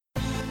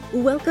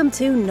Welcome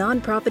to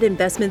Nonprofit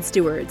Investment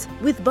Stewards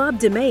with Bob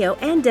DeMeo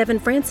and Devin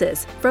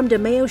Francis from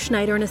DeMeo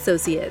Schneider and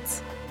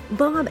Associates.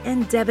 Bob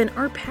and Devin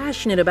are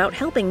passionate about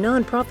helping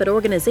nonprofit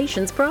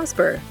organizations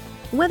prosper.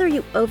 Whether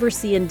you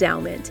oversee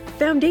endowment,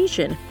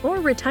 foundation, or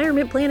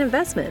retirement plan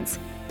investments,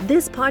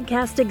 this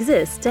podcast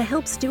exists to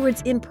help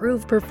stewards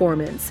improve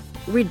performance,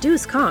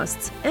 reduce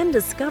costs, and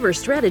discover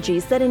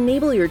strategies that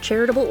enable your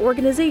charitable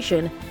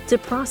organization to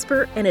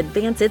prosper and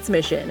advance its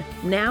mission.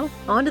 Now,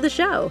 on to the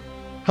show.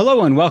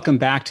 Hello and welcome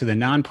back to the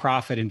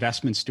Nonprofit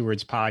Investment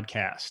Stewards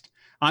podcast.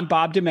 I'm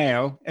Bob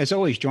DeMeo, as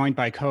always joined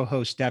by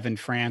co-host Devin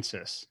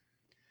Francis.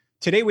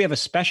 Today we have a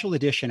special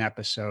edition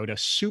episode, a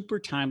super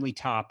timely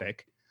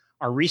topic,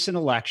 our recent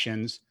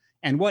elections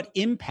and what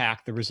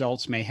impact the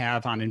results may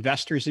have on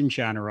investors in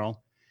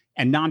general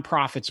and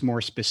nonprofits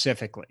more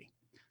specifically.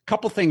 A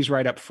couple things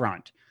right up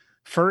front.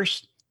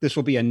 First, this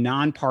will be a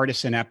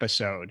nonpartisan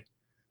episode.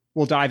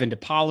 We'll dive into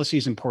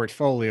policies and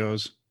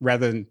portfolios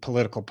rather than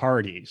political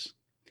parties.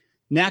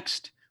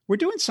 Next, we're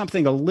doing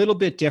something a little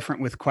bit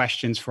different with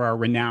questions for our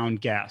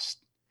renowned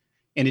guest.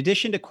 In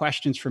addition to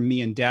questions from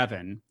me and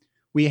Devin,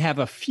 we have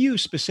a few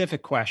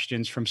specific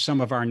questions from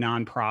some of our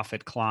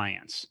nonprofit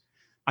clients.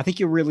 I think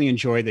you'll really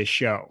enjoy this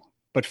show.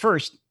 But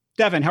first,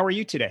 Devin, how are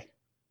you today?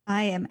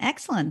 I am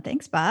excellent.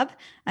 Thanks, Bob.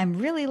 I'm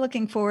really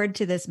looking forward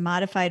to this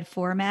modified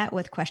format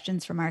with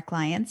questions from our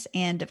clients.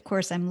 And of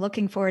course, I'm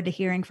looking forward to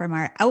hearing from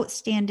our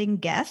outstanding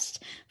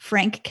guest,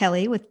 Frank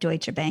Kelly with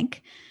Deutsche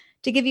Bank.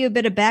 To give you a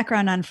bit of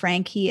background on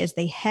Frank, he is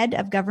the head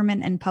of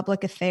government and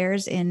public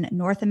affairs in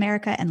North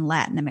America and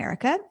Latin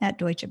America at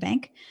Deutsche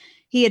Bank.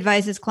 He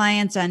advises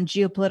clients on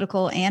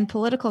geopolitical and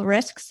political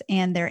risks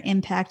and their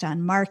impact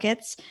on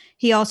markets.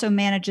 He also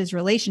manages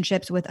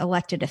relationships with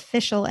elected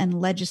official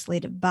and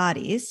legislative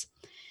bodies.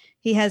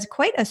 He has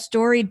quite a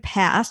storied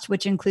past,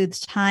 which includes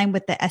time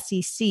with the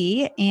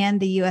SEC and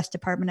the U.S.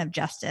 Department of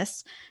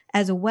Justice,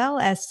 as well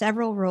as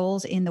several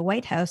roles in the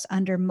White House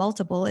under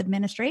multiple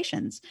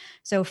administrations.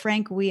 So,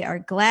 Frank, we are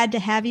glad to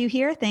have you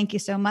here. Thank you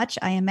so much.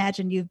 I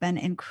imagine you've been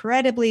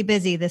incredibly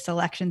busy this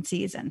election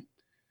season.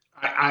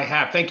 I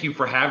have. Thank you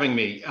for having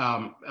me.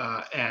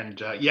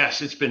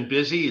 Yes, it's been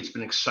busy. It's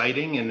been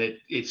exciting, and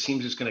it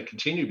seems it's going to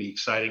continue to be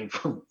exciting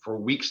for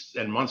weeks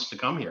and months to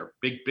come here.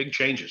 Big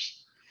changes.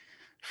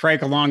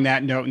 Frank, along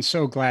that note, and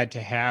so glad to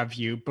have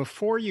you.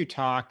 Before you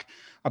talk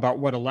about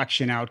what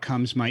election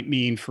outcomes might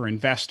mean for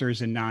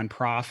investors and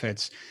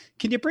nonprofits,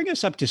 can you bring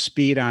us up to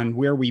speed on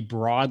where we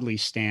broadly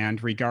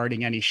stand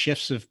regarding any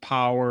shifts of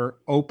power,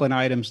 open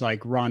items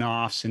like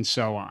runoffs, and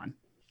so on?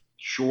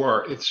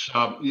 Sure, it's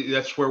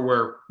that's where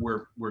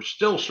we're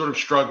still sort of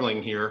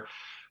struggling here,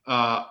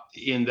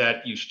 in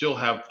that you still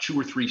have 2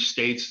 or 3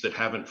 states that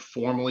haven't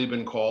formally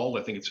been called.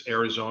 I think it's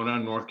Arizona,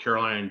 North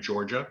Carolina, and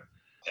Georgia.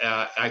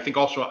 I think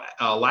also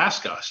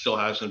Alaska still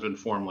hasn't been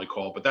formally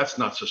called, but that's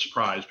not a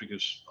surprise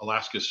because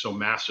Alaska is so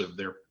massive.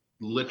 They're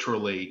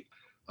literally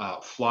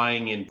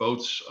flying in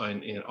boats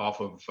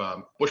off of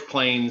bush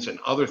planes and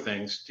other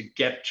things to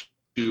get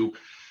to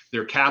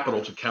their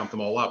capital to count them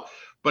all up.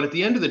 But at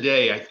the end of the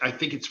day, I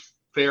think it's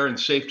fair and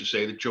safe to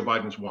say that Joe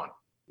Biden's won.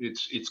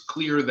 It's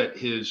clear that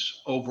his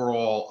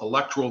overall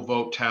electoral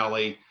vote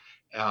tally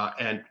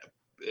and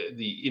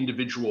the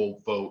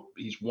individual vote,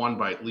 he's won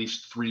by at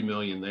least 3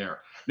 million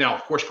there. Now,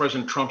 of course,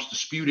 President Trump's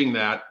disputing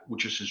that,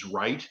 which is his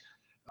right,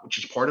 which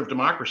is part of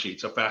democracy.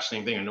 It's a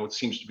fascinating thing. I know it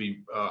seems to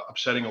be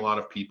upsetting a lot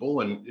of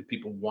people, and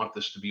people want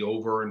this to be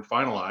over and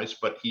finalized,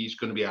 but he's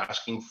going to be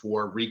asking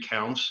for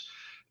recounts,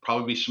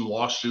 probably some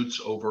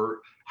lawsuits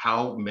over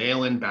how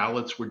mail-in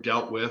ballots were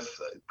dealt with,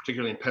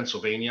 particularly in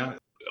Pennsylvania.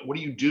 What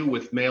do you do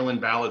with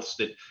mail-in ballots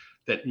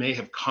that may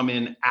have come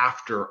in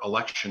after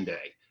Election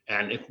Day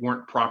and if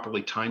weren't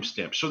properly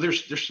timestamped? So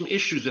there's some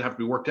issues that have to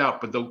be worked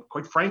out, but though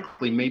quite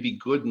frankly may be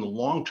good in the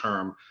long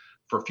term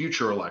for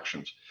future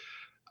elections.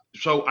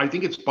 So I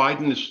think it's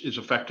Biden is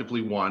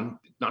effectively won,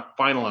 not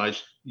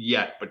finalized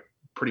yet, but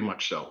pretty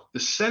much so. The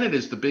Senate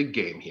is the big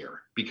game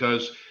here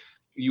because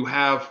you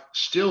have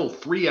still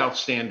 3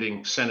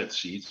 outstanding Senate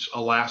seats,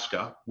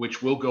 Alaska,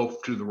 which will go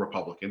to the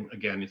Republican.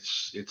 Again,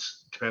 it's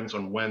depends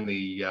on when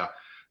the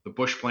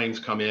bush planes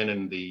come in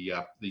and the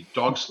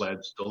dog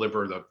sleds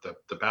deliver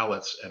the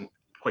ballots. And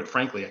quite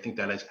frankly, I think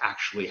that is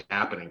actually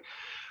happening.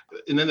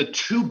 And then the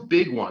 2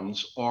 big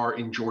ones are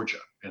in Georgia.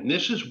 And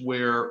this is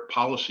where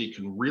policy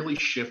can really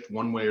shift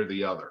one way or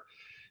the other.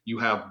 You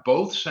have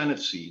both Senate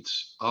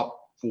seats up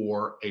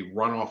for a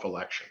runoff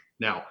election.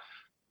 Now,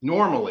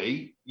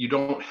 normally, you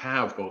don't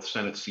have both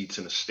Senate seats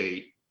in a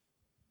state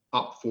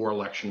up for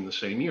election in the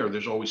same year.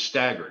 There's always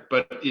staggered.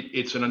 But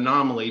it's an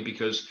anomaly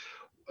because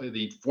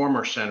the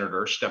former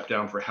senator stepped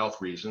down for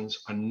health reasons.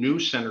 A new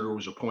senator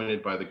was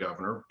appointed by the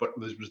governor, but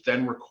was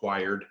then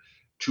required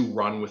to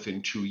run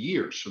within 2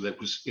 years. So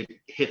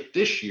it hit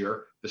this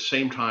year, the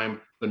same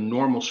time the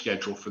normal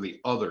schedule for the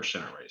other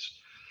Senate race.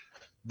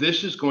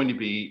 This is going to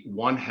be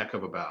one heck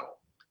of a battle.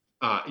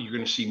 You're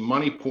going to see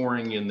money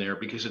pouring in there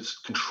because it's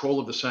control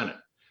of the Senate.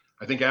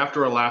 I think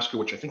after Alaska,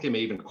 which I think they may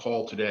even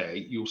call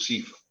today, you'll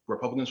see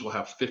Republicans will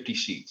have 50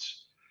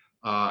 seats.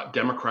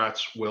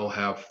 Democrats will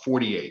have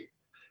 48.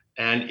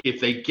 And if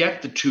they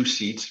get the 2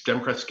 seats,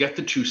 Democrats get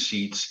the 2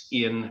 seats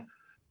in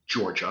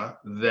Georgia,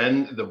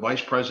 then the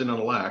vice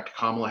president-elect,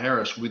 Kamala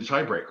Harris, will be the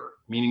tiebreaker,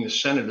 meaning the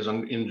Senate is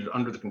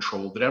under the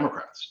control of the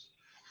Democrats.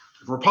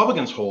 If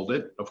Republicans hold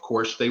it, of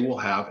course, they will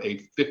have a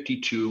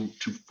 52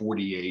 to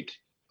 48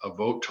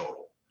 vote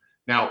total.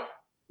 Now,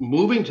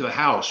 moving to the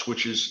House,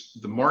 which is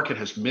the market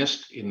has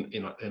missed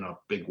in a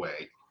big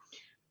way,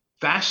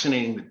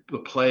 fascinating the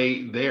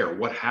play there.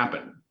 What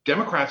happened?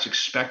 Democrats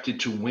expected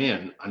to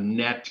win a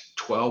net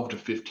 12 to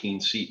 15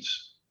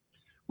 seats,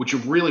 which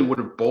really would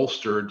have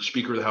bolstered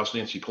Speaker of the House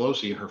Nancy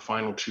Pelosi in her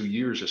final 2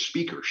 years as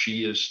Speaker.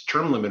 She has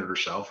term limited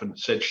herself and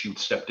said she would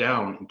step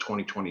down in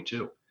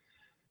 2022.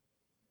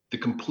 The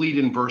complete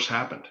inverse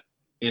happened.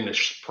 In a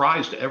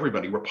surprise to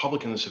everybody,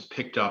 Republicans have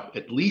picked up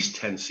at least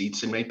 10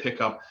 seats and may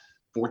pick up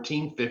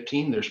 14,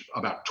 15. There's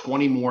about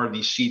 20 more of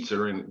these seats that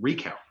are in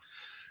recount.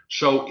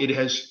 So it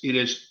has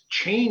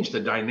changed the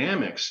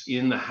dynamics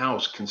in the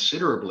House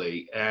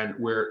considerably, and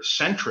where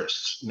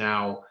centrists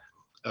now,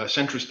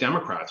 centrist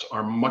Democrats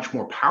are much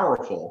more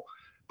powerful,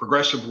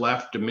 progressive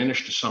left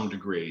diminished to some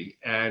degree.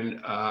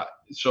 And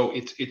so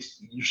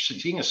you're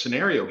seeing a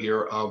scenario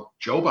here of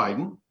Joe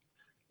Biden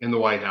in the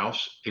White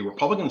House, a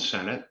Republican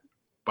Senate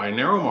by a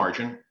narrow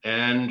margin,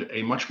 and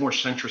a much more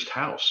centrist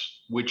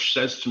House, which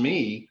says to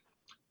me,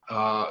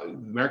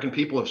 American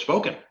people have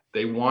spoken.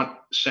 They want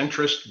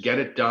centrist, get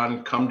it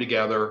done, come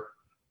together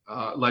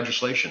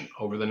legislation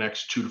over the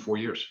next 2 to 4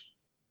 years.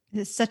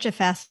 It's such a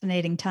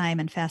fascinating time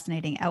and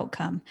fascinating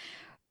outcome.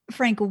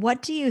 Frank,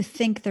 what do you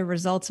think the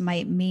results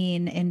might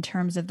mean in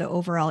terms of the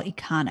overall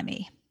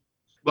economy?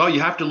 Well, you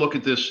have to look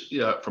at this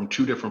from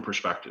 2 different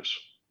perspectives.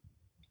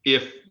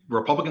 If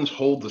Republicans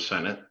hold the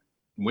Senate,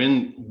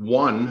 win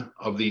one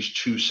of these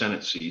 2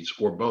 Senate seats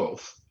or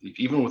both,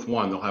 even with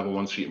one, they'll have a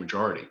 1-seat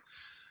majority.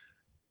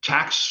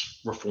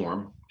 Tax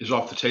reform is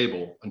off the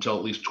table until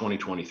at least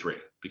 2023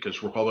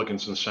 because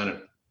Republicans in the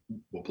Senate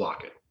will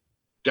block it.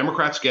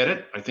 Democrats get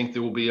it. I think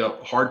there will be a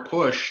hard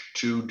push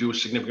to do a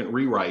significant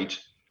rewrite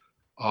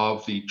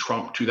of the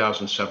Trump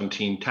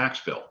 2017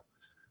 tax bill.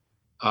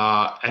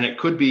 And it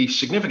could be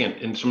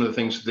significant in some of the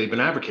things that they've been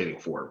advocating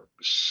for.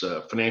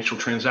 Financial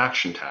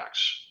transaction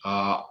tax,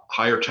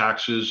 higher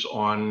taxes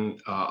on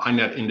high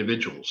net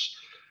individuals.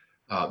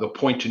 They'll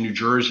point to New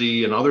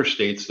Jersey and other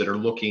states that are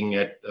looking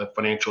at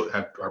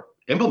are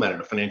implemented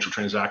a financial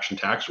transaction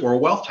tax or a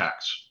wealth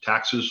tax,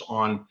 taxes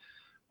on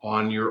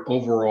your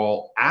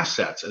overall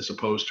assets as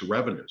opposed to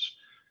revenues.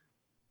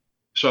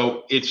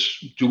 So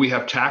do we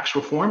have tax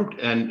reform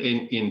and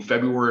in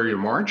February or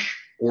March,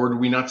 or do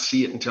we not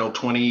see it until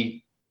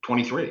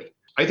 2023?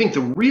 I think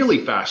the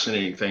really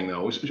fascinating thing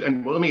though is,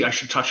 I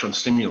should touch on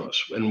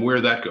stimulus and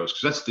where that goes,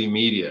 because that's the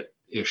immediate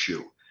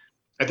issue.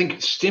 I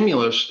think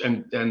stimulus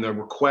and the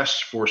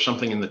requests for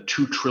something in the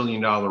 $2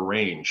 trillion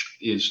range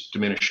is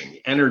diminishing.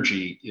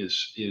 Energy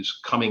is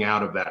coming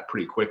out of that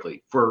pretty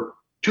quickly for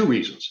 2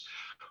 reasons.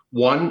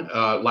 One,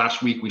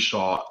 last week we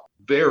saw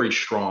very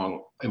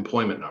strong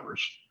employment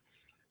numbers.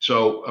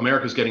 So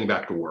America's getting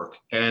back to work.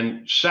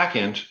 And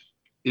second,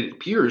 it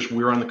appears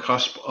we're on the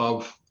cusp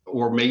of,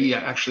 or may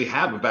actually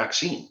have a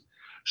vaccine.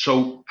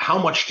 So how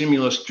much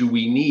stimulus do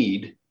we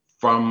need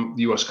from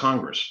the US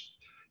Congress?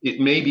 It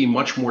may be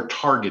much more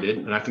targeted,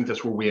 and I think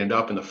that's where we end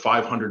up in the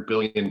 $500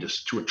 billion to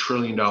 $1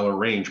 trillion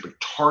range, but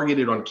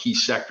targeted on key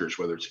sectors,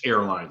 whether it's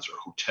airlines or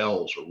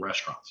hotels or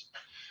restaurants.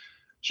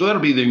 So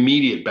that'll be the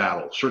immediate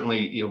battle,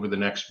 certainly over the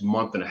next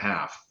month and a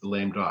half, the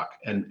lame duck,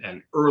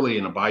 and early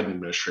in a Biden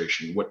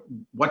administration,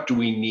 what do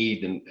we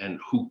need and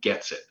who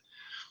gets it?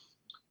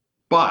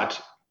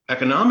 But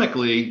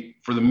economically,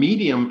 for the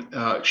medium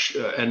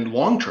and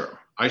long term,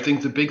 I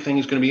think the big thing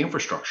is going to be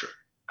infrastructure.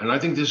 And I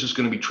think this is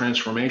going to be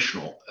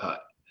transformational.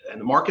 And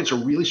the markets are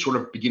really sort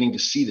of beginning to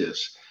see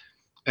this.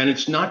 And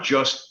it's not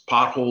just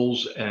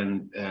potholes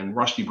and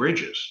rusty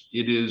bridges.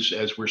 It is,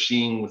 as we're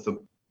seeing with the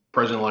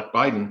President-elect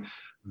Biden,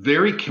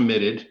 very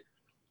committed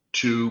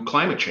to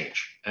climate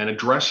change and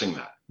addressing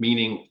that,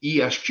 meaning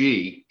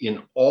ESG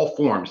in all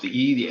forms, the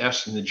E, the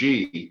S, and the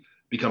G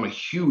become a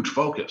huge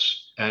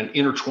focus and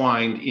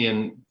intertwined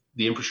in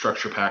the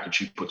infrastructure package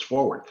he puts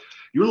forward.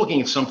 You're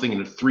looking at something in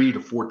the $3 to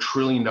 $4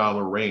 trillion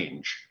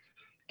range.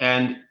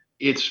 And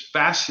it's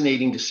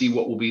fascinating to see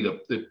what will be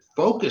the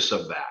focus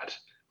of that.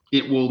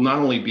 It will not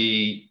only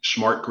be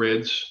smart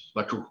grids,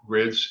 electrical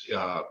grids,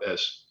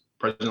 as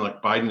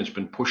President-elect Biden has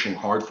been pushing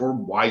hard for.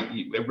 Why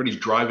everybody's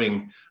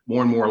driving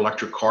more and more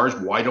electric cars.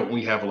 Why don't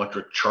we have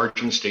electric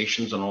charging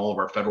stations on all of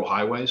our federal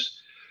highways?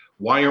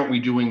 Why aren't we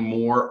doing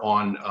more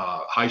on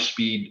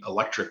high-speed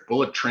electric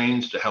bullet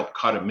trains to help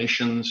cut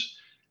emissions?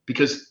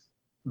 Because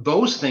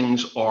those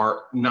things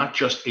are not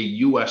just a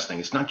U.S. thing.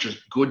 It's not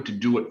just good to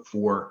do it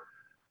for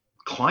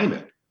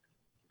climate,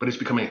 but it's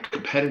becoming a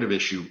competitive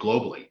issue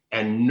globally.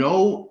 And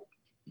no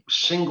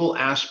single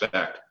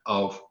aspect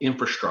of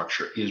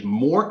infrastructure is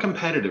more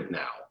competitive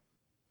now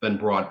than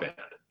broadband,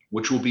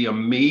 which will be a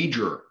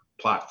major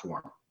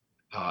platform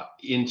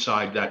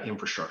inside that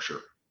infrastructure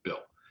bill.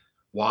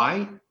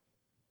 Why?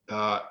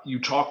 You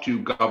talk to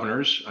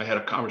governors. I had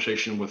a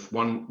conversation with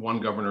one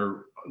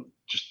governor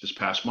just this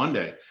past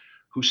Monday,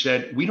 who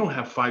said, we don't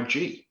have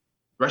 5G.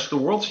 The rest of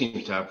the world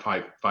seems to have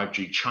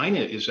 5G. China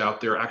is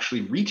out there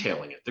actually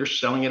retailing it. They're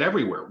selling it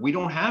everywhere. We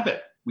don't have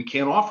it. We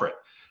can't offer it.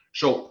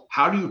 So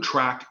how do you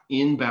track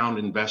inbound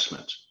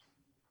investments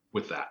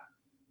with that,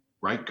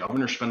 right?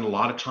 Governors spend a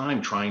lot of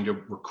time trying to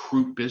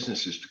recruit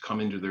businesses to come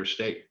into their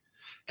state.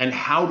 And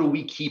how do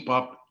we keep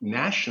up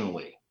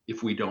nationally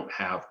if we don't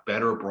have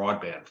better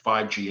broadband,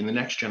 5G, in the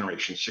next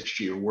generation,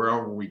 6G, or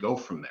wherever we go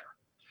from there?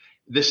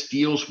 This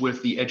deals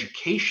with the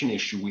education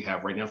issue we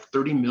have right now.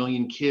 30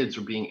 million kids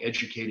are being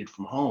educated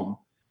from home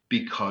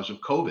because of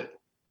COVID.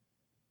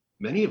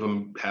 Many of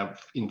them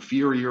have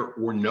inferior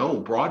or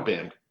no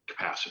broadband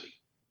capacity.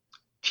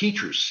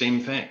 Teachers,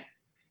 same thing.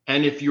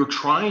 And if you're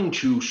trying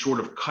to sort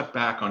of cut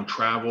back on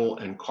travel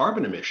and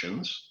carbon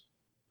emissions,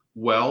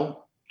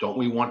 well, don't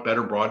we want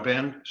better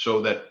broadband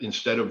so that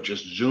instead of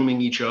just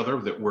Zooming each other,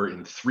 that we're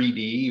in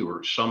 3D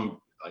or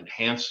some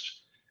enhanced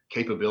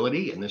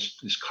capability, and this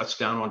cuts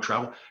down on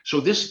travel. So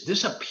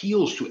this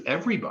appeals to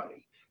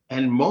everybody.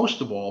 And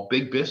most of all,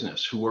 big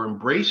business who are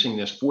embracing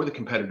this for the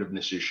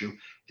competitiveness issue,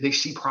 they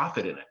see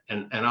profit in it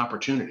and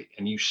opportunity.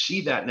 And you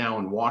see that now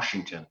in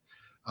Washington.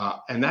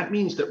 And that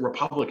means that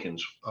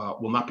Republicans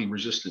will not be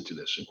resistant to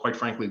this. And quite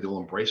frankly, they'll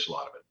embrace a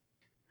lot of it.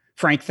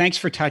 Frank, thanks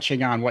for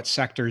touching on what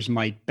sectors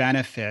might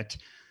benefit.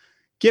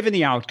 Given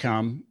the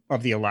outcome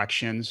of the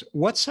elections,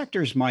 what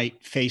sectors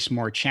might face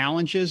more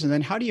challenges? And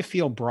then how do you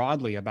feel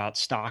broadly about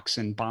stocks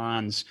and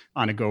bonds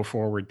on a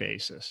go-forward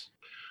basis?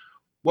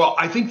 Well,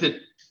 I think that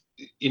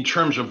in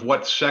terms of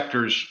what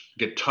sectors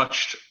get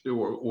touched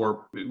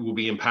or will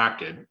be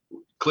impacted,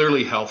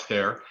 clearly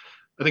healthcare.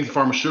 I think the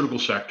pharmaceutical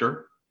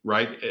sector,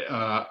 right?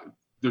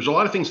 There's a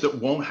lot of things that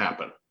won't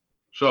happen.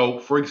 So,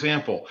 for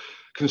example,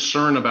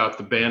 concern about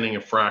the banning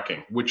of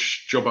fracking,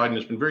 which Joe Biden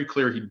has been very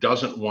clear he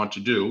doesn't want to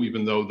do,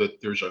 even though that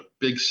there's a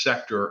big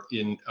sector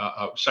in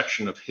a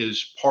section of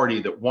his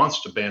party that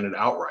wants to ban it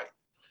outright,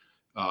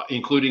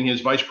 including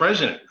his vice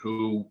president,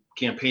 who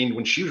campaigned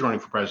when she was running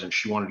for president.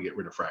 She wanted to get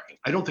rid of fracking.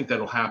 I don't think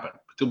that'll happen,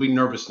 but there'll be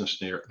nervousness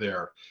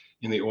there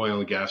in the oil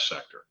and gas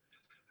sector.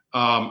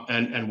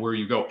 And where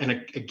you go. And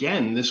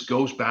again, this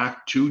goes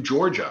back to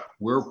Georgia.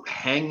 We're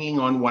hanging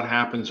on what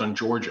happens on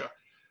Georgia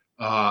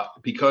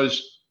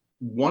because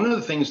one of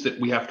the things that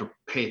we have to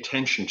pay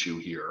attention to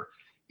here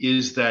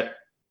is that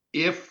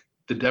if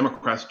the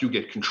Democrats do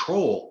get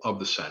control of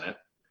the Senate,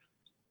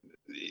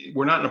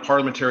 we're not in a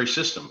parliamentary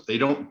system. They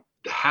don't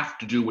have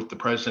to do what the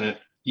president,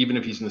 even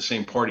if he's in the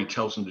same party,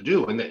 tells them to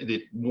do. And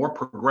the more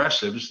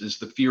progressives is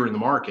the fear in the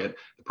market.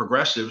 The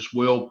progressives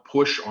will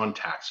push on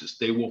taxes.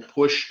 They will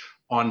push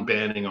on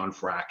banning on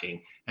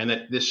fracking. And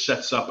that this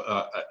sets up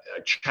a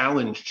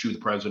challenge to the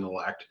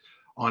president-elect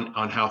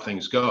on how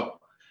things go.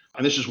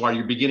 And this is why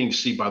you're beginning to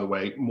see, by the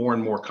way, more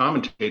and more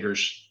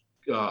commentators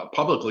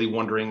publicly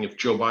wondering if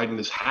Joe Biden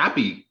is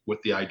happy with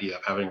the idea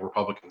of having a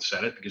Republican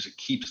Senate, because it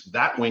keeps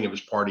that wing of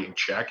his party in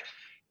check.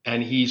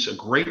 And he's a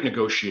great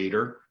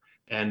negotiator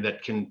and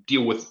that can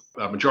deal with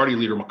Majority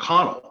Leader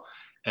McConnell,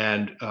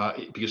 and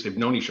because they've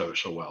known each other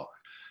so well.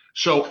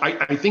 So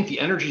I think the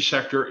energy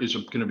sector is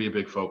going to be a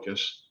big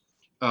focus.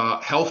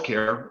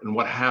 Healthcare and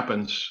what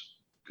happens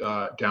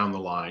down the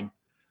line.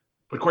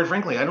 But quite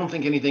frankly, I don't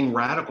think anything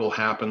radical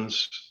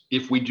happens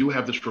if we do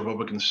have this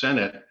Republican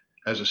Senate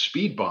as a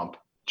speed bump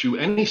to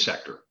any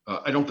sector.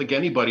 I don't think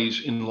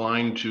anybody's in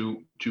line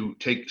to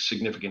take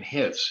significant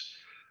hits.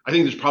 I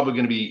think there's probably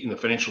going to be in the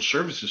financial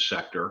services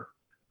sector,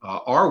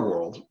 our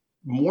world,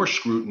 more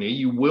scrutiny.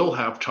 You will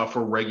have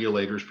tougher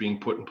regulators being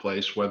put in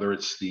place, whether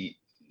it's the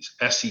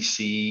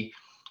SEC,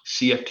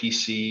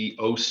 CFTC,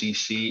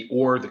 OCC,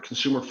 or the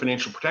Consumer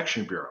Financial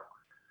Protection Bureau.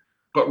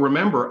 But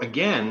remember,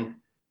 again,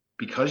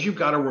 because you've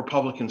got a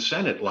Republican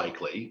Senate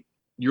likely,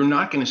 you're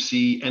not going to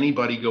see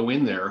anybody go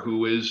in there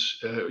who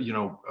is,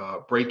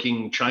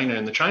 breaking China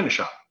in the China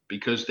shop,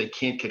 because they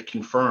can't get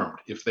confirmed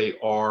if they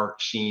are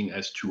seen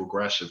as too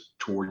aggressive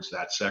towards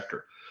that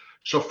sector.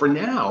 So for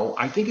now,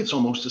 I think it's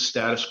almost a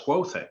status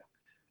quo thing,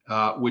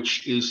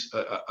 which is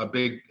a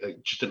big,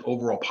 just an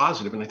overall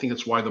positive. And I think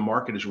that's why the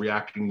market is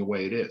reacting the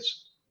way it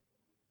is.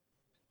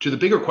 To the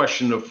bigger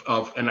question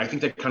of, and I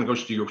think that kind of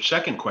goes to your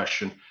second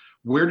question,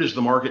 where does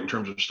the market in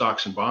terms of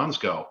stocks and bonds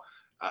go?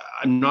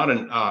 I'm not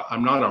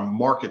a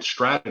market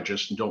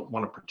strategist and don't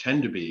want to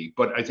pretend to be,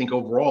 but I think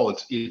overall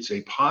it's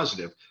a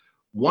positive.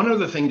 One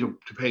other thing to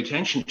pay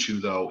attention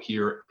to, though,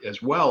 here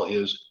as well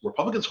is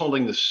Republicans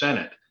holding the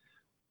Senate.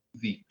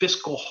 The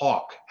fiscal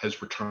hawk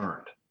has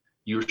returned.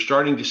 You're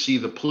starting to see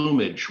the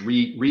plumage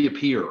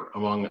reappear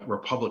among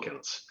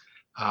Republicans.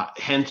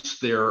 Hence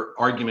their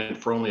argument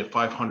for only a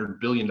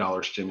 $500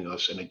 billion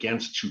stimulus and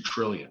against $2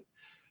 trillion.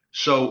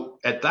 So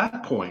at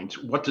that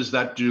point, what does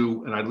that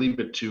do? And I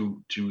leave it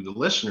to the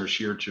listeners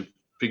here to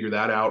figure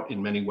that out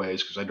in many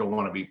ways, because I don't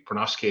want to be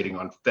prognosticating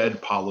on Fed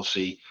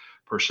policy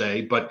per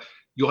se, but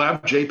you'll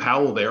have Jay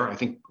Powell there. I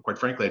think, quite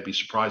frankly, I'd be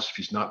surprised if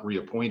he's not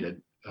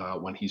reappointed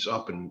when he's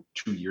up in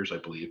 2 years, I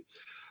believe.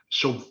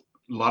 So a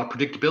lot of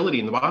predictability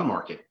in the bond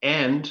market.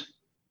 And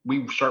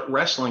we start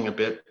wrestling a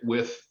bit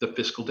with the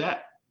fiscal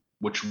debt.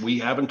 which we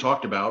haven't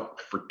talked about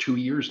for 2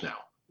 years now,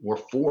 or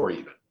 4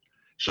 even.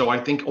 So I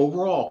think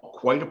overall,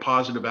 quite a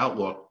positive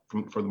outlook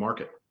for the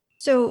market.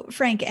 So,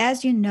 Frank,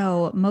 as you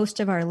know, most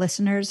of our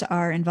listeners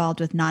are involved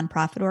with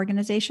nonprofit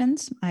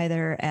organizations,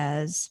 either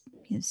as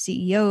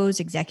CEOs,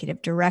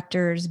 executive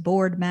directors,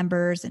 board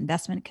members,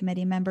 investment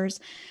committee members.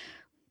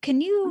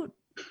 Can you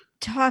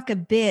talk a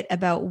bit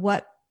about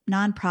what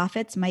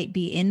nonprofits might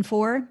be in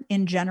for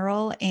in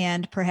general,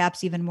 and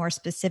perhaps even more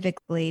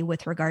specifically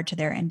with regard to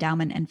their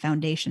endowment and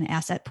foundation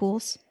asset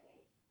pools?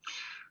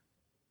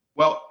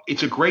 Well,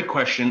 it's a great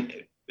question.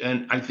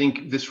 And I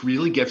think this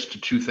really gets to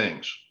two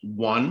things.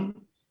 One,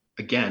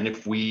 again,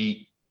 if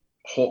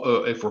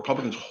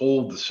Republicans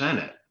hold the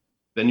Senate,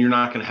 then you're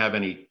not going to have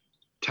any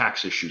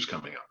tax issues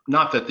coming up.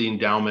 Not that the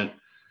endowment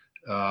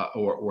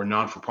or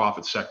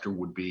non-for-profit sector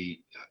would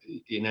be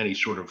in any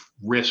sort of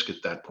risk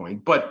at that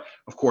point. But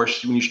of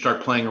course, when you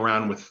start playing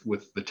around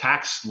with the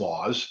tax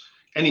laws,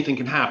 anything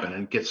can happen,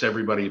 and it gets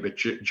everybody a bit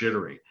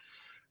jittery.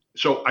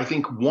 So I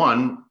think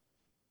one,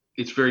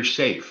 it's very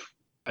safe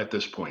at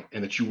this point,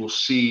 and that you will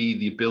see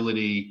the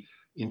ability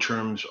in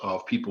terms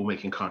of people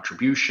making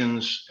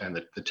contributions and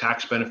the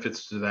tax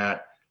benefits to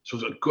that. So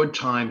it's a good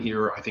time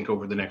here, I think,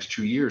 over the next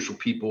 2 years where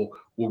people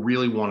will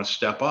really want to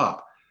step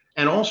up.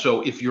 And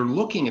also, if you're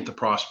looking at the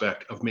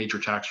prospect of major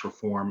tax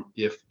reform,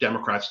 if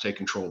Democrats take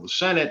control of the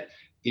Senate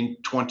in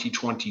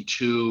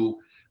 2022,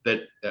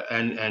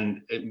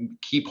 and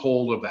keep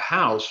hold of the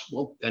House,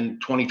 well,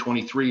 and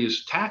 2023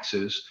 is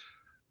taxes.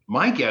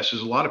 My guess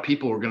is a lot of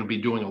people are going to be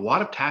doing a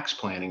lot of tax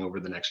planning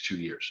over the next 2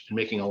 years and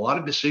making a lot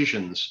of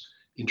decisions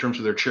in terms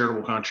of their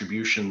charitable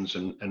contributions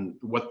and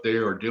what they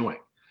are doing.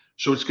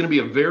 So it's going to be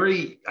a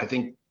very, I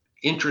think,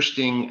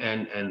 interesting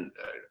and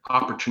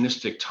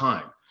opportunistic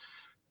time.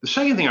 The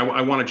second thing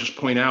I want to just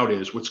point out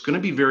is what's going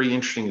to be very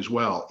interesting as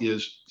well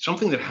is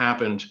something that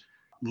happened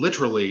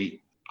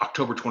literally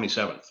October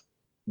 27th,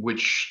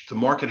 which the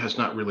market has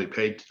not really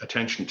paid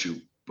attention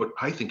to, but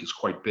I think is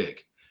quite big.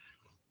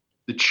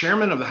 The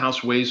chairman of the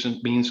House Ways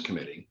and Means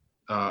Committee,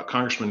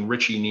 Congressman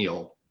Richie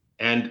Neal,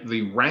 and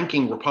the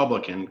ranking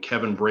Republican,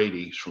 Kevin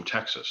Brady from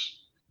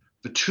Texas,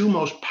 the two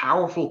most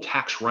powerful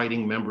tax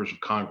writing members of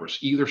Congress,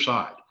 either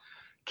side,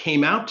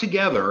 came out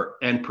together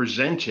and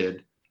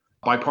presented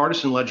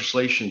bipartisan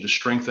legislation to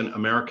strengthen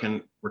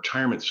American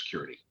retirement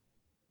security.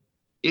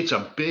 It's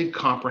a big,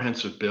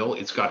 comprehensive bill.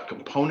 It's got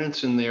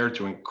components in there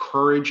to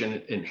encourage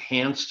and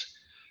enhance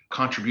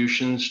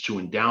contributions to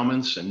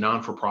endowments and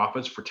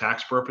non-for-profits for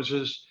tax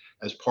purposes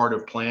as part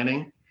of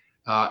planning.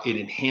 It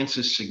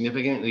enhances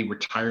significantly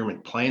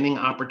retirement planning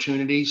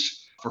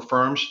opportunities for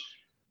firms.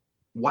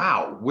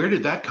 Wow, where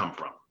did that come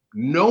from?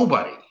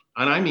 Nobody,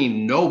 and I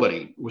mean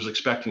nobody, was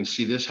expecting to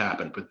see this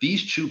happen. But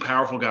these two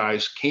powerful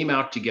guys came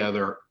out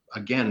together,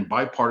 again,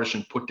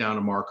 bipartisan, put down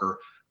a marker.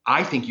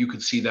 I think you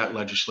could see that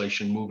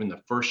legislation move in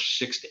the first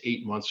 6 to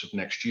 8 months of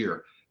next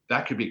year.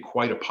 That could be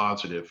quite a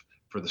positive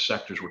for the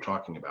sectors we're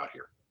talking about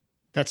here.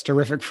 That's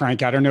terrific,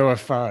 Frank. I don't know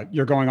if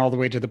you're going all the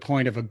way to the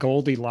point of a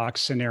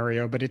Goldilocks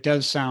scenario, but it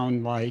does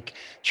sound like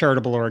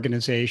charitable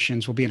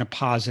organizations will be in a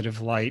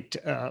positive light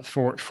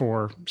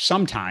for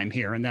some time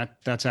here, and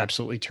that's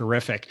absolutely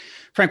terrific.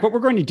 Frank, what we're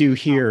going to do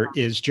here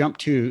is jump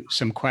to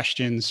some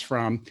questions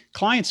from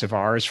clients of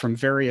ours from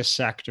various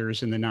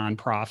sectors in the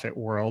nonprofit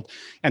world.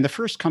 And the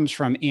first comes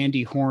from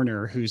Andy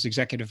Horner, who's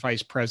Executive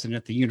Vice President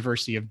at the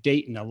University of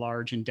Dayton, a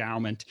large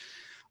endowment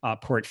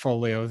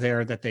portfolio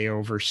there that they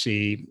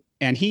oversee.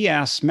 And he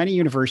asks, many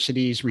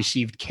universities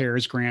received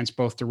CARES grants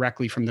both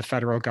directly from the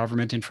federal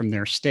government and from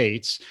their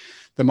states.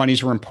 The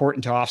monies were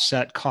important to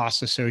offset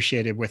costs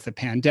associated with the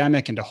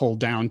pandemic and to hold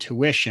down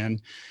tuition.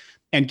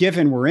 And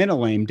given we're in a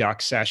lame duck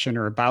session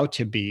or about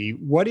to be,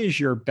 what is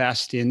your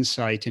best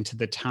insight into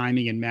the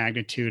timing and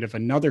magnitude of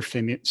another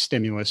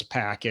stimulus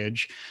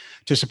package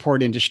to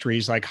support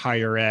industries like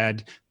higher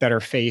ed that are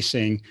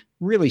facing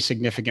really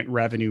significant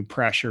revenue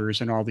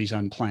pressures and all these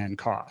unplanned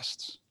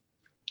costs?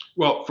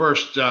 Well,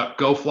 first,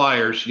 go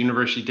Flyers,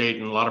 University of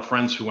Dayton. A lot of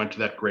friends who went to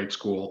that great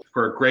school.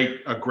 For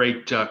a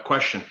great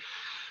question.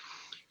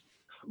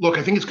 Look,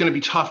 I think it's going to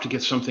be tough to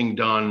get something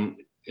done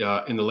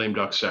in the lame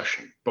duck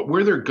session. But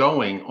where they're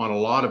going on a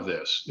lot of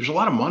this, there's a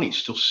lot of money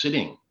still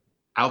sitting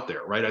out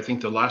there, right? I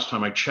think the last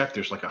time I checked,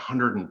 there's like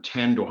 $110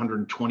 to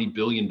 $120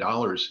 billion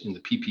in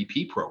the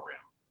PPP program.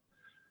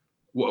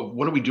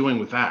 What are we doing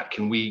with that?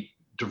 Can we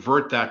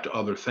divert that to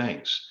other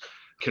things?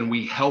 Can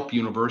we help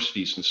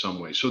universities in some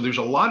way? So there's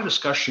a lot of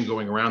discussion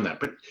going around that.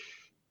 But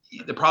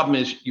the problem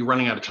is you're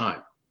running out of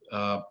time.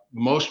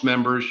 Most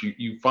members,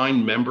 you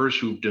find members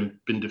who've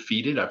been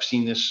defeated. I've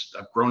seen this.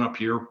 I've grown up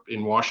here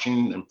in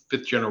Washington and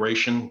fifth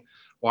generation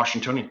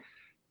Washingtonian.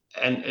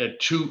 And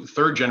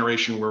third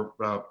generation were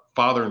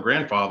father and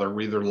grandfather were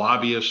either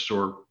lobbyists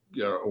or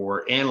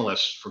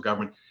analysts for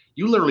government.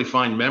 You literally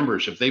find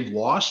members, if they've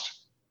lost,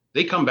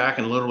 they come back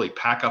and literally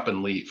pack up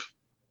and leave.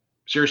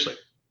 Seriously.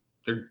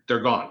 They're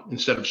gone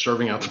instead of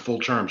serving out the full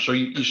term. So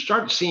you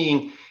start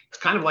seeing, it's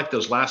kind of like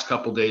those last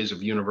couple of days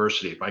of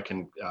university. If I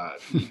can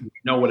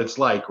know what it's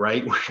like,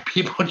 right? Where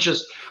people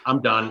just,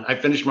 I'm done. I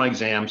finished my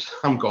exams.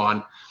 I'm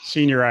gone.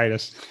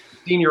 Senioritis.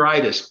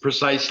 Senioritis,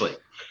 precisely.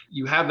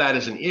 You have that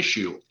as an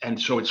issue. And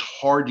so it's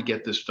hard to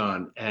get this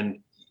done. And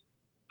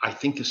I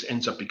think this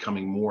ends up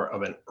becoming more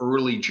of an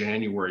early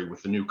January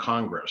with the new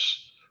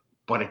Congress.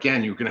 But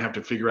again, you're going to have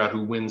to figure out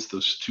who wins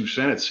those 2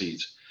 Senate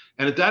seats.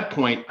 And at that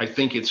point, I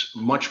think it's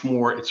much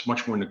more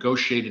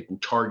negotiated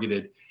and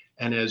targeted.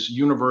 And as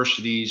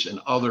universities and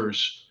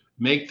others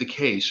make the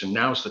case, and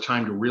now's the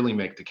time to really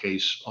make the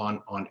case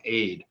on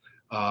aid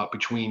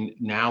between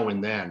now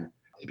and then,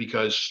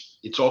 because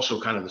it's also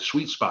kind of the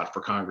sweet spot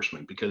for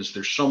congressmen, because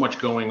there's so much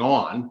going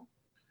on.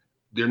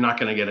 They're not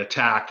going to get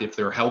attacked if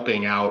they're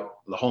helping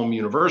out the home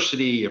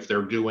university, if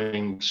they're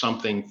doing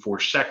something for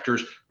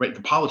sectors, right?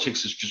 The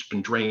politics has just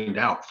been drained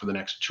out for the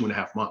next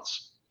 2.5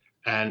 months.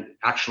 And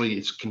actually,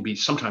 it can be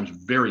sometimes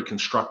very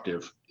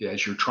constructive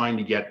as you're trying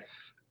to get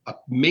a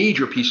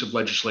major piece of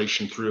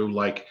legislation through,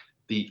 like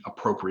the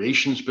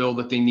appropriations bill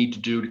that they need to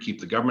do to keep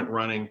the government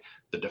running,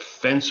 the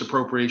defense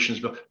appropriations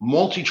bill,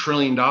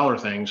 multi-trillion-dollar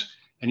things,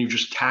 and you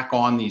just tack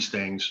on these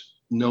things.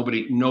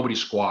 Nobody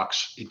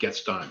squawks. It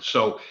gets done.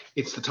 So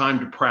it's the time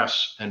to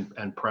press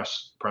and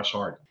press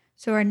hard.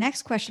 So our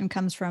next question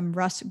comes from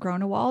Russ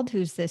Gronewald,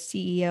 who's the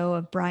CEO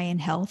of Bryan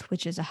Health,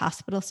 which is a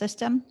hospital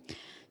system.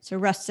 So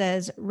Russ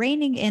says,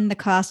 reining in the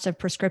cost of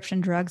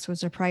prescription drugs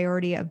was a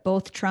priority of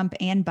both Trump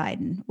and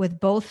Biden, with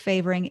both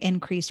favoring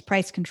increased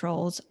price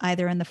controls,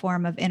 either in the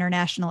form of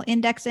international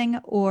indexing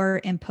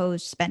or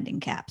imposed spending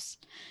caps.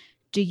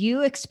 Do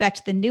you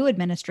expect the new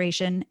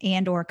administration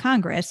and or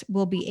Congress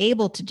will be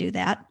able to do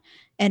that?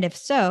 And if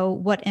so,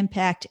 what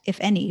impact, if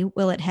any,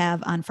 will it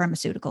have on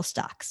pharmaceutical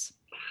stocks?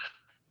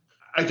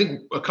 I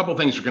think a couple of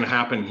things are going to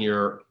happen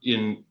here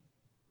in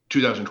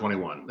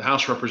 2021. The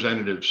House of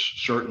Representatives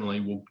certainly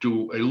will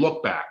do a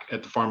look back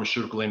at the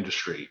pharmaceutical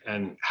industry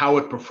and how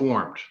it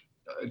performed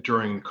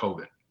during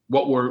COVID.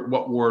 What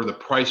were the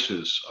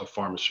prices of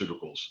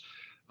pharmaceuticals?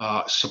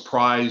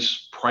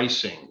 Surprise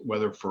pricing,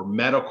 whether for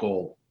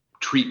medical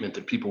treatment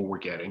that people were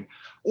getting,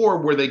 or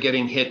were they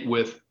getting hit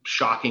with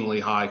shockingly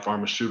high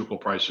pharmaceutical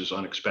prices,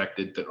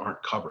 unexpected, that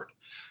aren't covered?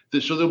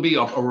 So there'll be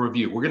a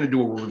review. We're going to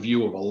do a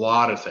review of a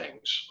lot of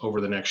things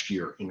over the next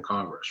year in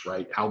Congress,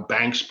 right? How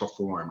banks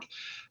performed,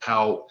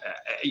 how,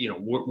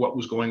 what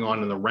was going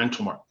on in the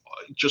rental market,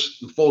 just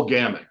the full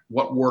gamut,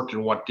 what worked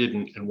and what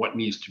didn't, and what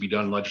needs to be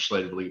done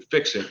legislatively to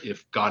fix it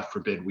if, God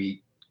forbid,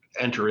 we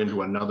enter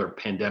into another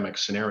pandemic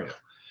scenario.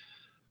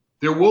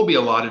 There will be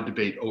a lot of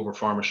debate over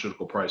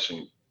pharmaceutical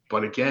pricing,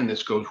 but again,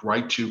 this goes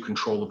right to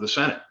control of the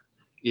Senate.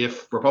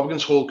 If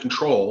Republicans hold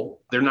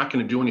control, they're not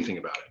going to do anything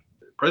about it.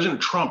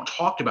 President Trump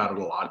talked about it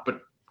a lot,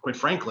 but quite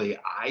frankly,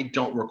 I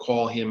don't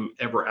recall him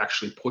ever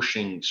actually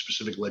pushing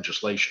specific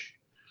legislation.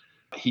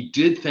 He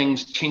did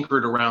things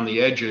tinkered around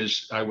the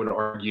edges, I would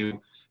argue,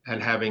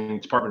 and having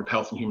Department of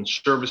Health and Human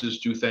Services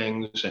do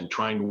things and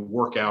trying to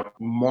work out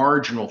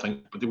marginal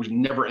things, but there was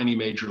never any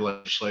major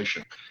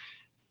legislation.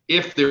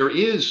 If there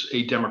is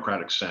a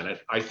Democratic Senate,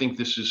 I think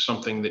this is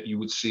something that you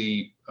would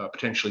see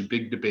potentially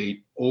big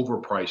debate over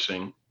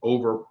pricing,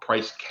 over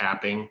price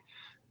capping,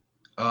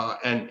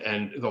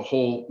 and the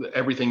whole,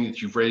 everything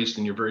that you've raised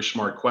in your very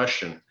smart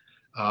question.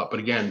 But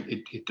again,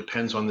 it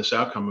depends on this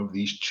outcome of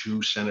these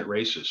 2 Senate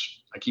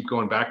races. I keep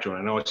going back to it.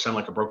 I know it sounds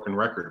like a broken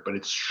record, but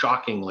it's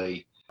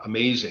shockingly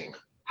amazing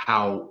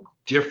how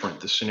different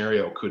the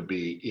scenario could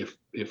be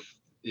if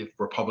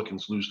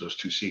Republicans lose those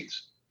 2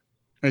 seats.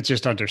 It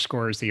just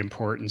underscores the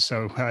importance.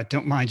 So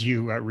don't mind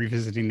you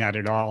revisiting that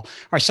at all.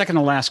 Our second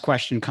to last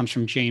question comes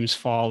from James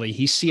Foley.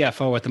 He's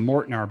CFO at the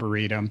Morton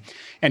Arboretum,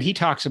 and he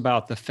talks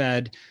about the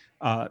Fed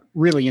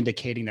really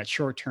indicating that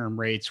short-term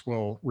rates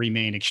will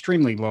remain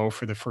extremely low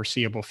for the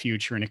foreseeable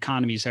future, and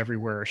economies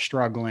everywhere are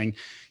struggling.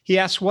 He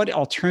asks what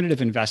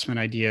alternative investment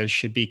ideas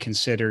should be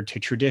considered to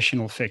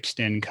traditional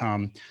fixed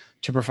income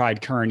to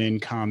provide current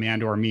income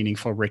and or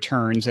meaningful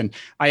returns. And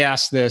I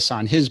ask this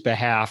on his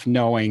behalf,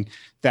 knowing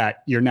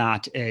that you're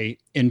not a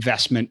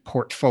investment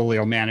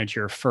portfolio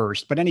manager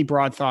first, but any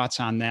broad thoughts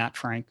on that,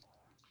 Frank?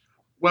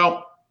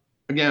 Well,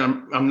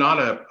 again, I'm not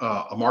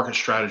a market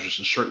strategist,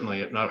 and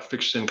certainly not a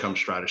fixed income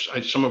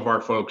strategist. Some of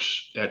our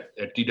folks at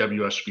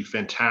DWS would be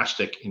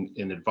fantastic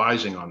in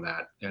advising on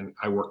that, and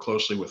I work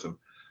closely with them.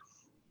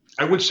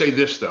 I would say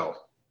this, though.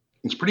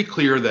 It's pretty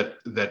clear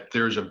that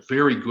there's a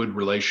very good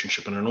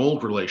relationship, and an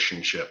old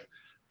relationship,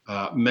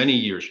 many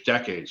years,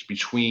 decades,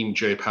 between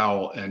Jay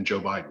Powell and Joe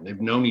Biden. They've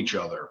known each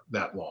other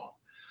that long.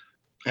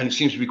 And it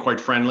seems to be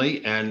quite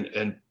friendly,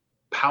 and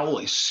Powell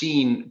is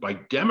seen by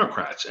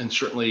Democrats, and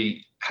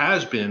certainly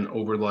has been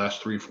over the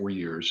last 3-4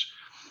 years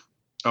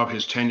of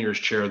his tenure as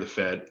chair of the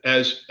Fed,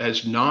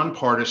 as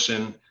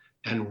nonpartisan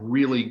and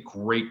really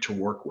great to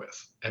work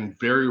with, and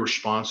very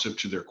responsive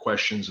to their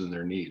questions and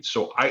their needs.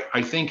 So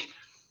I think,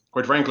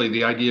 quite frankly,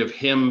 the idea of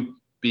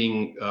him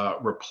being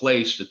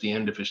replaced at the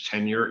end of his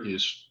tenure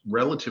is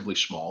relatively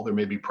small. There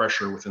may be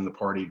pressure within the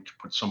party to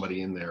put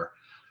somebody in there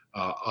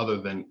other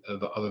than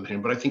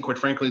him. But I think, quite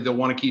frankly, they'll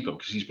want to keep him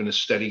because he's been a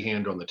steady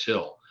hand on the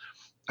till.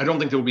 I don't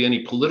think there will be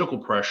any political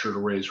pressure to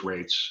raise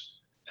rates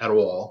at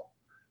all.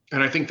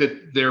 And I think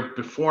that their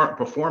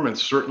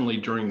performance, certainly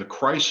during the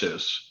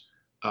crisis,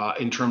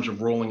 in terms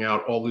of rolling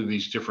out all of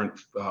these different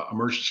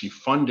emergency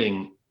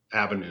funding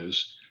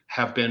avenues,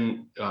 have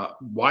been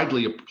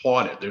widely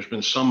applauded. There's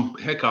been some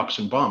hiccups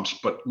and bumps,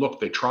 but look,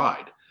 they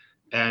tried.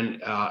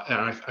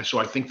 So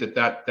I think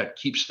that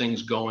keeps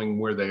things going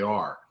where they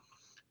are.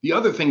 The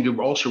other thing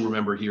to also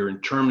remember here in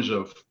terms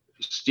of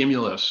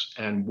stimulus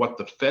and what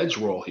the Fed's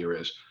role here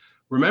is,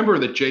 remember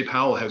that Jay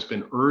Powell has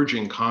been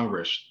urging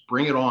Congress,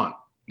 bring it on.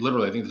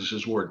 Literally, I think this is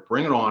his word,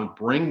 bring it on,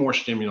 bring more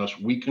stimulus.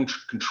 We can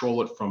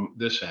control it from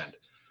this end.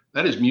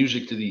 That is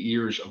music to the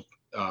ears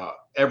of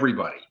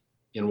everybody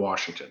in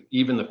Washington.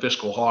 Even the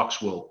fiscal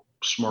hawks will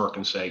smirk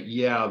and say,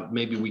 yeah,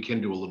 maybe we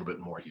can do a little bit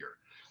more here.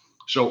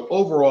 So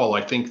overall,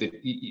 I think that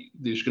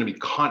there's going to be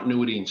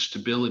continuity and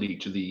stability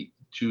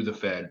to the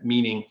Fed,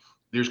 meaning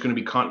there's going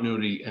to be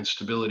continuity and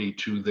stability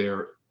to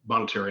their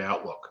monetary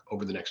outlook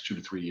over the next 2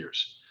 to 3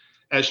 years.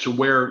 As to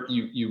where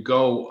you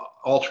go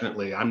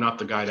alternately, I'm not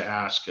the guy to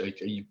ask.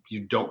 You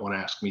don't want to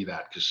ask me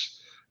that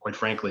because, quite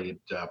frankly,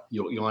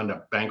 you'll end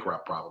up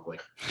bankrupt probably.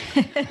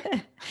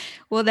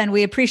 Well, then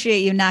we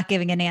appreciate you not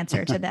giving an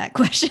answer to that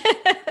question.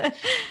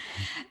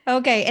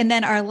 Okay. And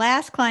then our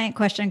last client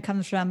question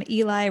comes from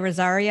Eli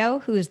Rosario,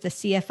 who is the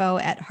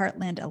CFO at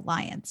Heartland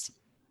Alliance.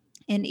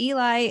 And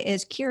Eli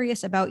is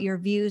curious about your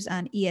views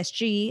on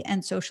ESG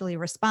and socially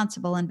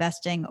responsible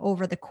investing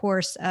over the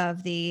course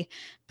of the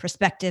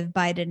prospective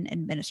Biden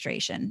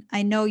administration.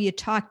 I know you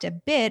talked a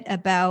bit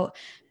about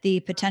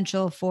the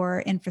potential for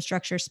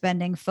infrastructure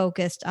spending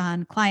focused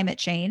on climate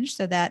change.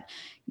 So that,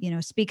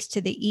 speaks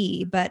to the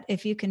E, but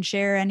if you can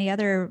share any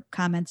other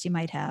comments you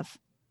might have.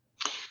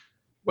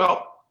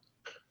 Well,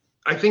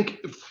 I think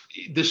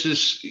this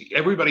is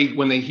everybody,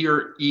 when they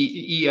hear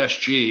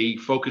ESG,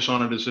 focus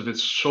on it as if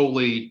it's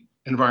solely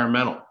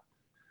environmental.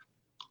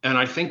 And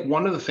I think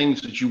one of the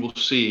things that you will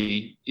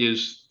see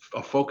is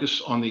a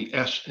focus on the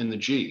S and the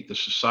G, the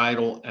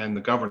societal and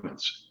the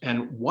governance.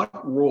 And what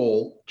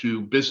role do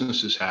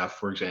businesses have,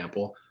 for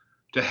example,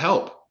 to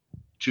help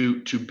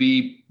to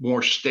be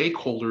more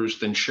stakeholders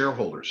than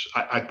shareholders?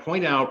 I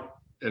point out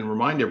and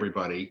remind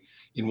everybody,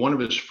 in one of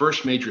his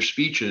first major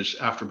speeches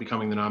after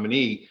becoming the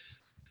nominee,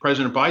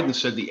 President Biden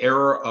said the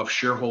era of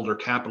shareholder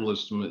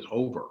capitalism is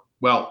over.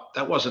 Well,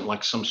 that wasn't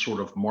like some sort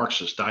of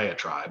Marxist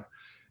diatribe.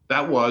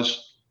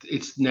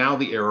 It's now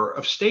the era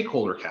of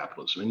stakeholder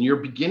capitalism. And you're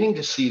beginning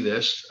to see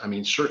this. I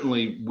mean,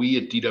 certainly we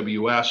at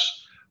DWS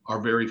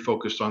are very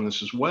focused on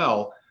this as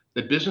well,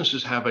 that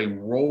businesses have a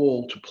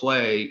role to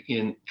play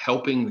in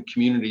helping the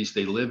communities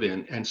they live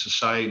in and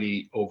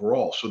society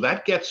overall. So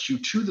that gets you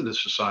to the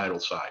societal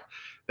side.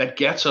 That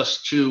gets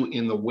us to,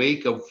 in the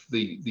wake of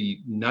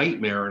the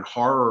nightmare and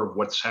horror of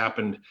what's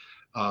happened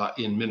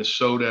in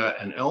Minnesota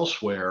and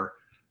elsewhere,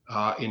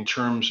 in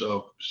terms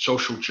of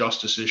social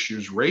justice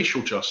issues,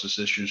 racial justice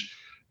issues,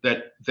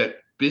 that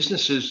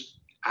businesses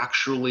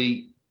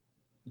actually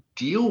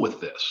deal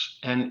with this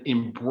and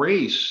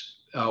embrace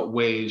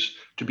ways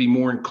to be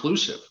more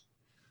inclusive.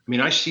 I mean,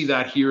 I see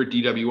that here at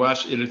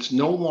DWS, and it's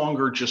no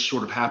longer just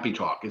sort of happy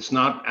talk. It's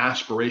not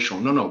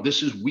aspirational. No,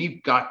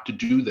 we've got to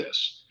do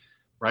this,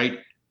 right?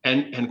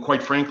 And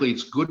quite frankly,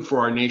 it's good for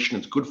our nation,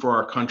 it's good for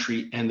our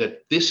country, and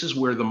that this is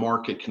where the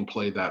market can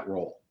play that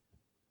role.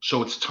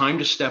 So it's time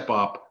to step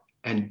up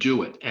and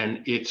do it.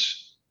 And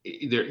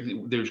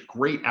there's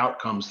great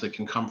outcomes that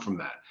can come from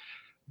that.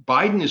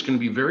 Biden is going to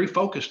be very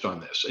focused on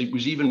this. It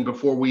was even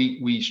before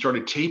we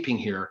started taping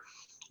here,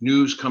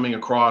 news coming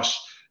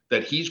across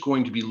that he's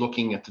going to be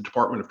looking at the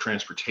Department of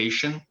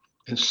Transportation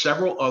and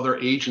several other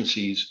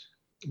agencies,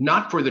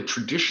 not for the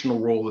traditional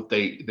role that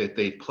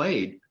they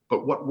played,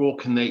 but what role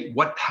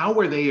how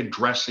are they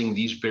addressing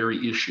these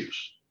very issues?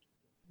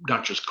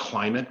 Not just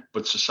climate,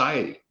 but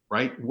society,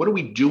 right? What are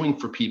we doing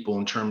for people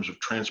in terms of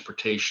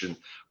transportation?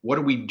 What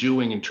are we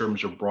doing in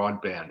terms of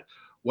broadband?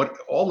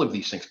 All of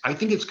these things. I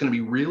think it's going to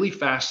be really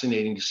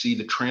fascinating to see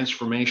the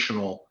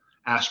transformational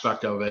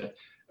aspect of it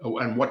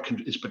and what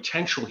is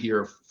potential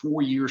here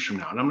 4 years from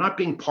now. And I'm not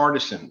being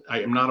partisan.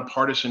 I am not a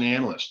partisan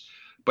analyst,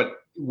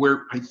 but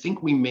where I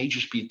think we may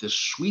just be at this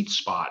sweet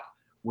spot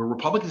where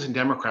Republicans and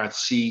Democrats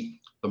see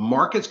the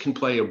markets can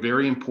play a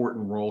very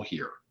important role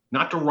here,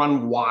 not to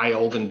run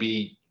wild and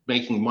be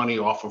making money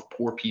off of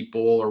poor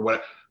people or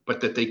what, but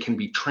that they can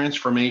be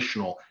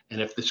transformational. And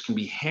if this can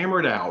be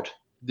hammered out,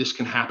 this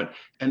can happen.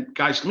 And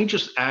guys, let me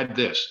just add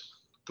this.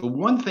 The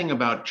one thing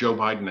about Joe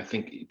Biden, I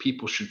think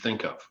people should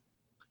think of,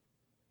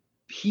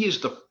 he is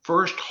the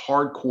first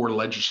hardcore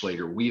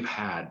legislator we've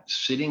had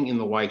sitting in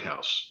the White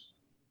House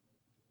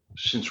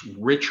since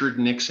Richard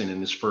Nixon in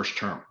his first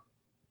term.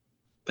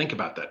 Think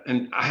about that.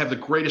 And I have the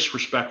greatest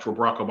respect for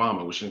Barack Obama,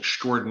 who was an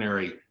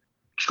extraordinary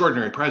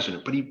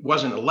president, but he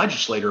wasn't a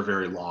legislator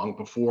very long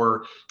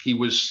before he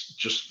was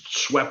just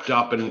swept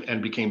up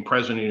and became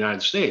president of the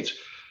United States.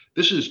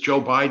 This is Joe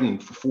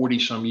Biden for 40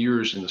 some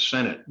years in the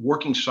Senate,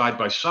 working side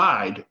by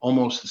side,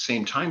 almost the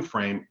same time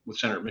frame with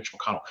Senator Mitch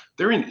McConnell.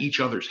 They're in each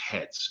other's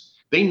heads.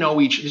 They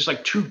know it's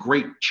like two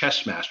great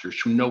chess masters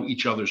who know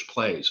each other's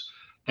plays.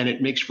 And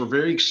it makes for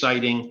very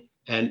exciting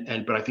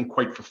but I think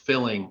quite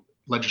fulfilling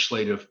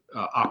legislative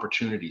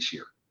opportunities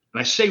here.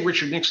 And I say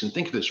Richard Nixon,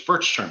 think of this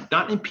first term,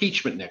 not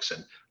impeachment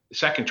Nixon, the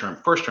second term,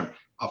 first term,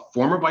 a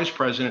former vice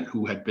president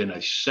who had been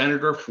a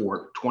senator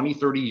for 20,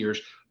 30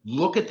 years.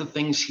 Look at the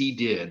things he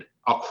did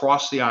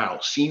across the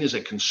aisle, seen as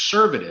a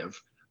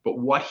conservative, but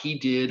what he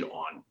did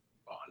on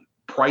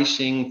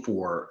pricing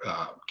for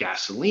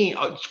gasoline,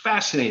 it's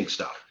fascinating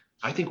stuff.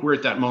 I think we're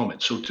at that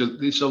moment. So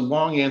it's a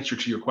long answer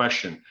to your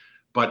question,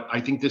 but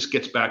I think this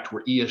gets back to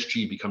where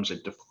ESG becomes a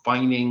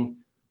defining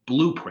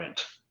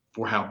blueprint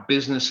for how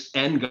business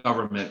and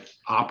government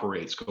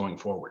operates going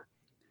forward.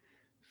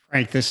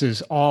 Frank, this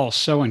is all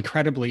so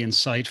incredibly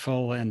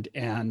insightful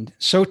and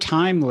so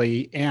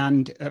timely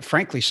and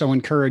frankly, so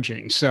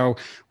encouraging. So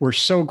we're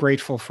so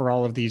grateful for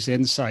all of these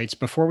insights.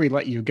 Before we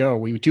let you go,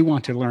 we do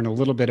want to learn a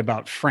little bit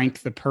about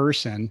Frank the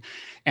person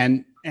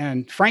and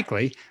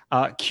frankly,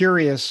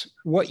 curious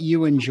what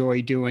you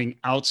enjoy doing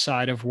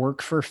outside of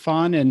work for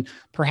fun and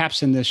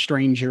perhaps in this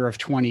strange year of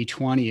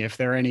 2020, if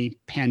there are any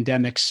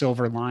pandemic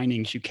silver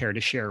linings you care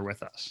to share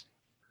with us.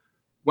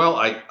 Well,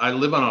 I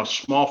live on a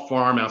small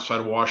farm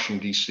outside of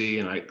Washington, D.C.,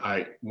 and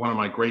I one of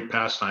my great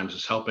pastimes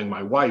is helping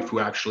my wife, who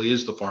actually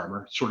is the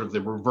farmer, sort of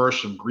the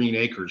reverse of Green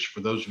Acres, for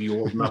those of you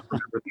old enough to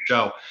remember the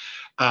show.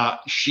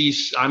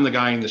 I'm the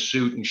guy in the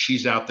suit, and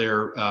she's out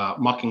there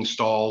mucking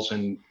stalls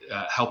and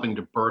helping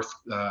to birth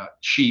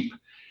sheep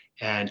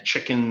and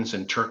chickens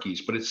and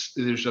turkeys. But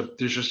there's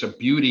just a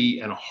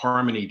beauty and a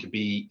harmony to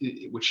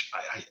be, which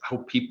I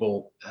hope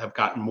people have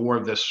gotten more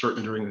of this,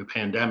 certainly during the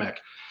pandemic.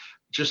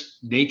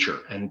 Just nature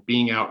and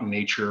being out in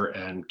nature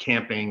and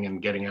camping and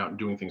getting out and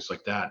doing things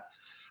like that.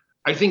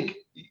 I think,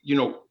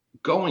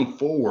 going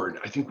forward,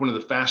 I think one of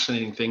the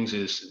fascinating things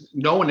is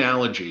no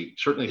analogy,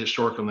 certainly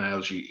historical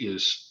analogy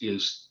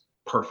is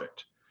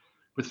perfect.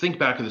 But think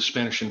back to the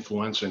Spanish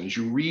influenza, and as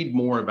you read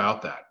more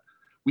about that,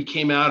 we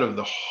came out of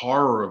the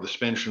horror of the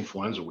Spanish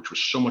influenza, which was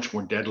so much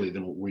more deadly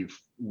than what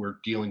we're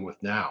dealing with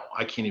now.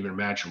 I can't even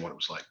imagine what it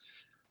was like.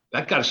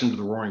 That got us into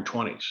the roaring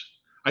 20s.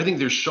 I think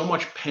there's so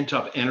much pent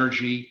up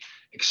energy,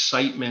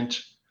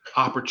 excitement,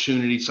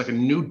 opportunity. It's like a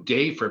new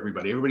day for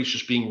everybody. Everybody's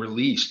just being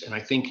released. And I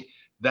think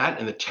that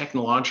and the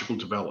technological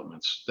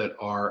developments that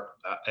are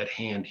at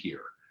hand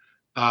here,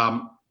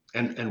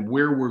 and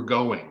where we're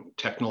going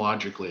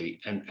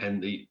technologically,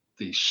 and the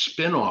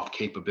spin-off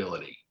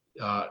capability,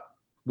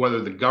 whether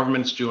the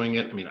government's doing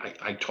it. I mean,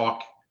 I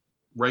talk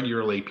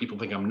regularly, people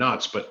think I'm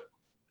nuts, but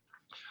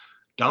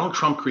Donald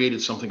Trump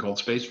created something called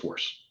Space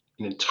Force,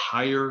 an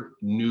entire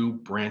new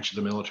branch of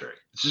the military.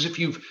 It's as if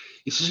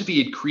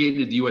he had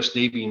created the US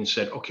Navy and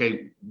said,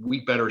 okay,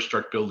 we better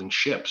start building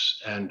ships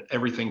and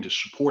everything to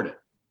support it.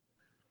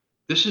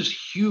 This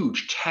is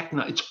huge.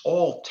 It's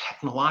all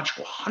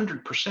technological,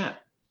 100%,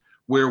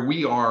 where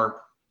we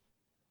are,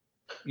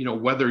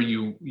 whether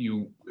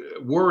you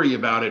worry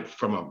about it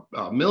from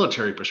a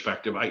military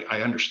perspective,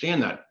 I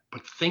understand that,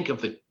 but think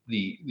of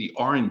the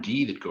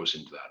R&D that goes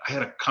into that. I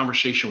had a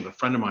conversation with a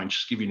friend of mine,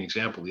 just to give you an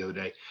example, the other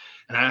day,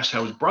 and I asked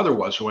how his brother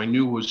was, who I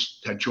knew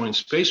had joined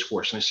Space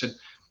Force. And I said,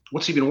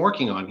 what's he been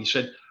working on? He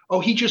said,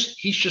 oh, he's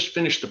just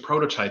finished the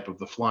prototype of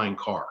the flying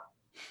car.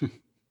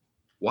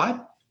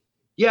 What?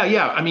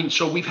 Yeah. I mean,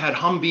 so we've had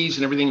Humvees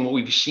and everything, what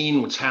we've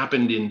seen, what's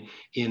happened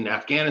in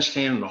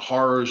Afghanistan and the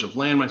horrors of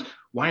landmines.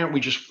 Why aren't we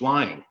just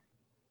flying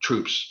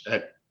troops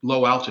at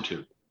low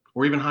altitude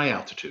or even high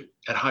altitude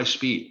at high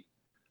speed?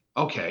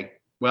 Okay,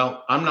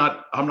 well, I'm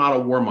not a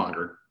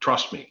warmonger,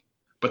 trust me.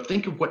 But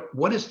think of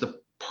what is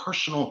the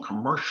personal,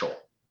 commercial,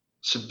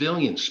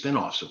 civilian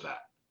spin-offs of that.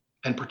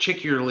 And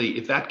particularly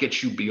if that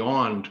gets you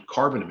beyond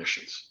carbon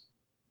emissions.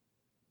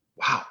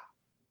 Wow.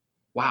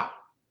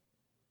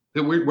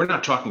 We're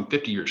not talking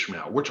 50 years from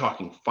now. We're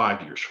talking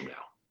 5 years from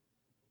now,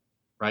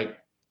 right?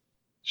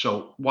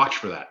 So watch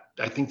for that.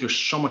 I think there's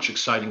so much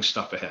exciting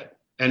stuff ahead.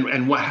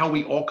 And how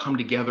we all come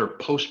together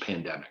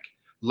post-pandemic,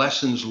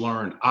 lessons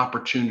learned,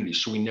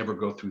 opportunities, so we never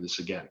go through this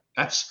again.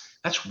 That's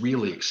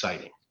really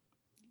exciting.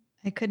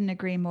 I couldn't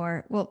agree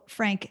more. Well,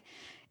 Frank,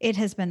 it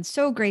has been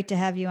so great to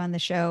have you on the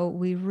show.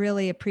 We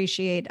really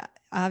appreciate,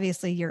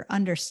 obviously, your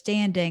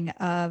understanding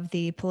of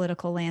the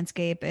political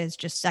landscape is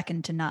just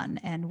second to none.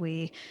 And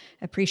we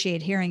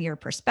appreciate hearing your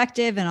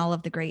perspective and all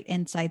of the great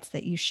insights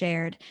that you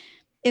shared.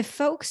 If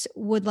folks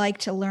would like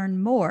to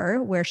learn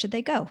more, where should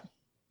they go?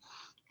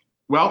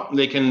 Well,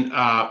 they can,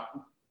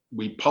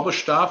 we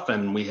publish stuff,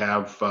 and we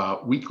have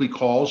weekly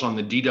calls on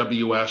the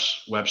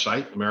DWS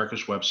website,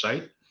 America's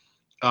website.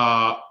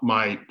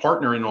 My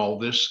partner in all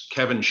this,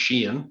 Kevin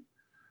Sheehan,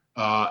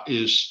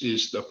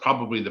 is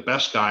probably the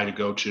best guy to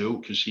go to,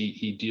 because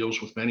he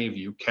deals with many of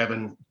you.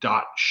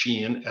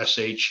 Kevin.Sheehan,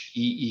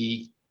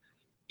 SHEEHAN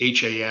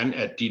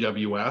at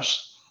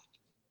DWS.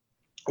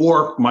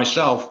 Or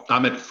myself,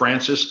 I'm at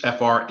Francis,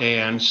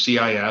 FRANCIS.J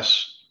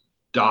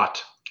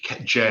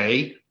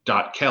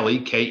Kelly,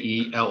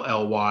 Kelly,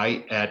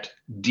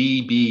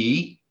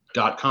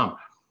 @dbe.com.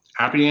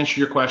 Happy to answer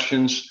your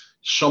questions.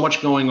 So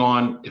much going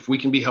on. If we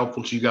can be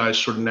helpful to you guys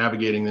sort of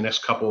navigating the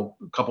next couple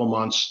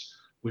months,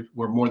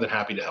 we're more than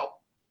happy to help.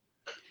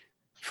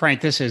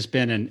 Frank, this has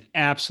been an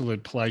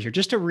absolute pleasure.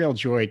 Just a real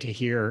joy to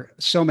hear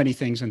so many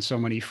things on so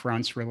many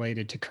fronts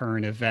related to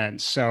current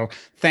events. So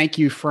thank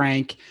you,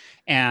 Frank.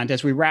 And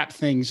as we wrap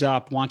things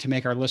up, want to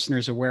make our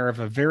listeners aware of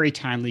a very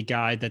timely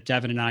guide that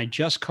Devin and I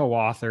just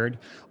co-authored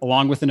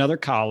along with another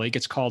colleague.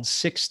 It's called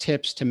 6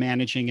 Tips to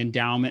Managing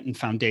Endowment and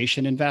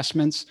Foundation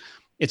Investments.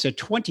 It's a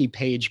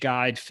 20-page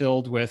guide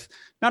filled with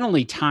not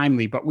only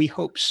timely, but we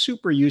hope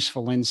super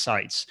useful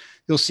insights.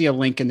 You'll see a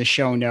link in the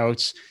show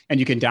notes, and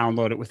you can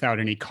download it without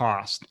any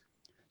cost.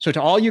 So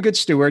to all you good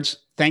stewards,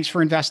 thanks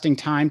for investing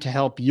time to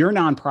help your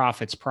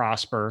nonprofits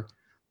prosper.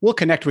 We'll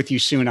connect with you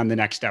soon on the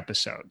next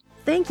episode.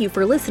 Thank you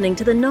for listening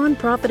to the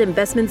Nonprofit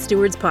Investment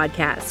Stewards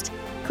Podcast.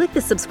 Click the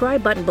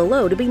subscribe button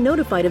below to be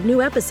notified of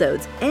new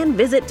episodes and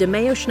visit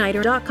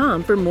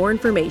DeMayoSchneider.com for more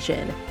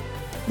information.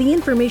 The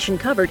information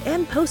covered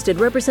and posted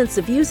represents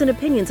the views and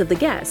opinions of the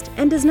guest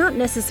and does not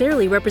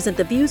necessarily represent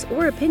the views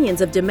or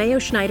opinions of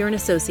DeMayo Schneider &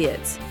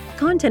 Associates.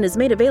 Content is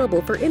made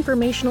available for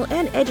informational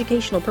and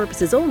educational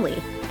purposes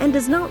only and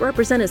does not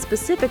represent a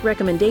specific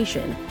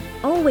recommendation.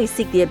 Always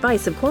seek the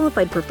advice of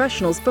qualified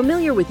professionals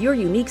familiar with your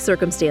unique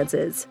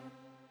circumstances.